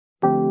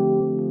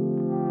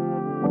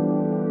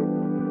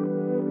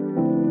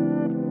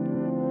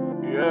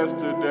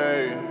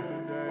yesterday.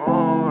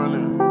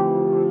 Runnin.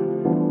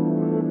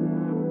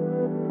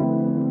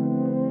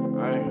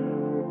 Ay.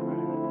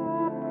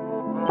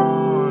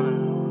 Runnin.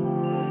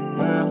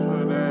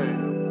 Yesterday.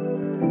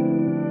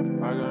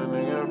 Like a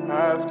nigga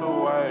passed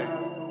away.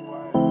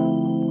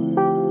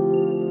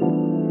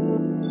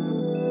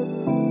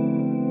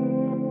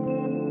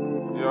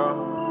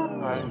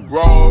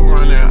 Road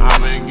running,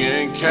 I've been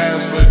getting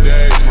cash for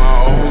days.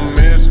 My old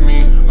miss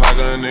me like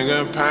a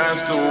nigga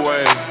passed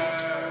away.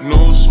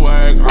 New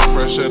swag, I'm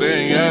fresher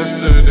than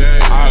yesterday.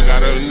 I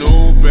got a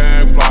new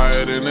bag, fly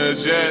it in a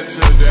jet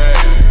today.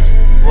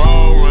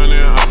 Road running,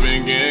 I've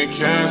been getting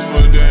cash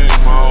for days.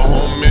 My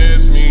old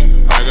miss me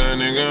like a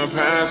nigga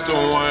passed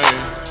away.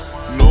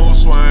 New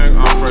swag,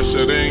 I'm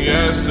fresher than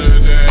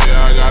yesterday.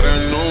 I got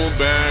a new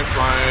bag,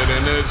 fly it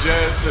in a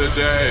jet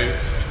today.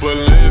 But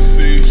let's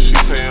see, she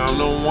say I'm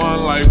the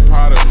one like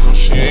Prada. No,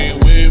 she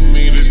ain't with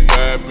me, this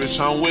bad bitch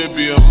I'm with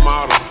be a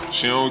model.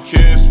 She don't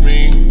kiss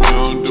me, we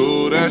don't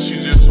do that, she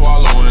just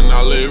swallow. And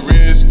I live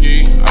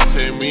risky, I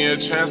take me a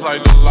chance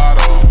like the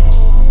lotto.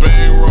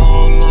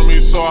 Bankroll on me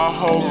so I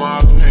hold my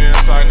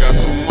pants. I got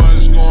too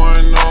much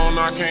going on,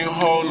 I can't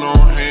hold no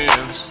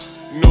hands.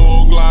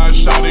 New glide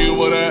shotty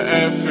with a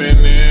F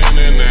in it.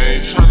 And I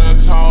ain't tryna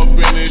talk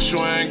business, you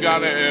ain't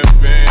gotta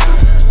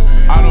advance.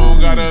 I don't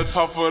gotta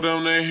talk for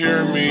them to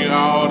hear me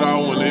out. I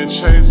went and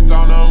chased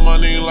down the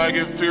money like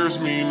it fears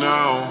me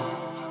now.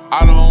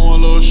 I don't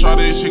want little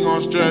shawty, she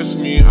gon' stress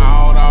me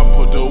out. I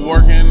put the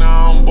work in,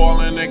 now I'm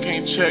ballin', they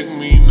can't check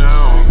me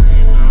now.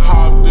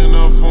 Hopped in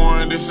a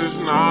foreign, this is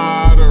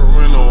not a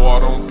rental. All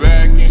them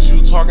back ends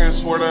you talking,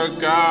 swear to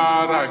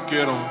God I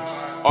get them.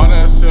 All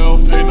that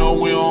self-hate, no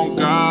we don't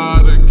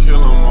gotta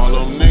kill them. All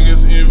them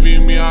niggas envy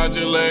me, I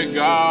just let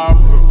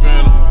God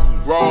prevent them.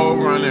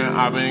 Road running,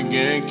 I've been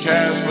getting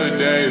cash for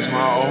days.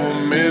 My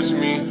old miss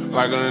me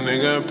like a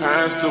nigga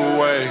passed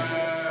away.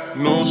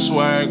 New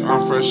swag,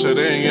 I'm fresher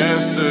than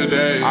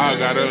yesterday. I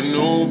got a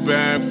new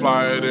bag,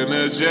 fly it in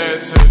a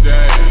jet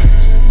today.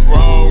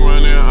 Road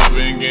running, I've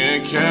been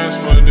getting cash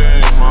for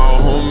days. My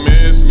old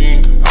miss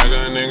me like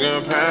a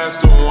nigga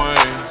passed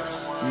away.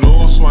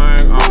 New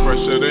swag, I'm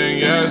fresher than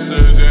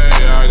yesterday.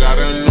 I got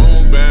a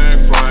new bag,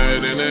 fly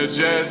it in a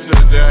jet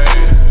today.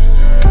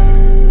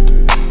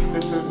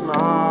 This is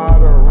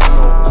not a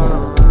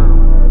rental.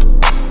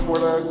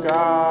 Swear to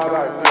God I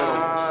get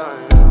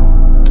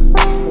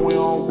them. We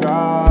don't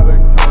gotta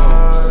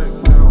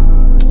kill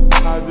them.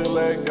 I just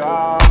let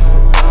God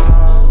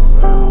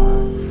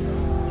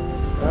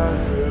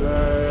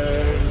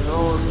yesterday.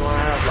 No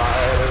swag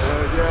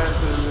like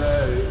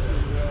yesterday.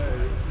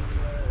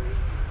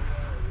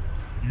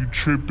 You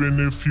trippin'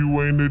 if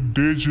you ain't a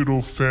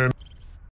digital fan.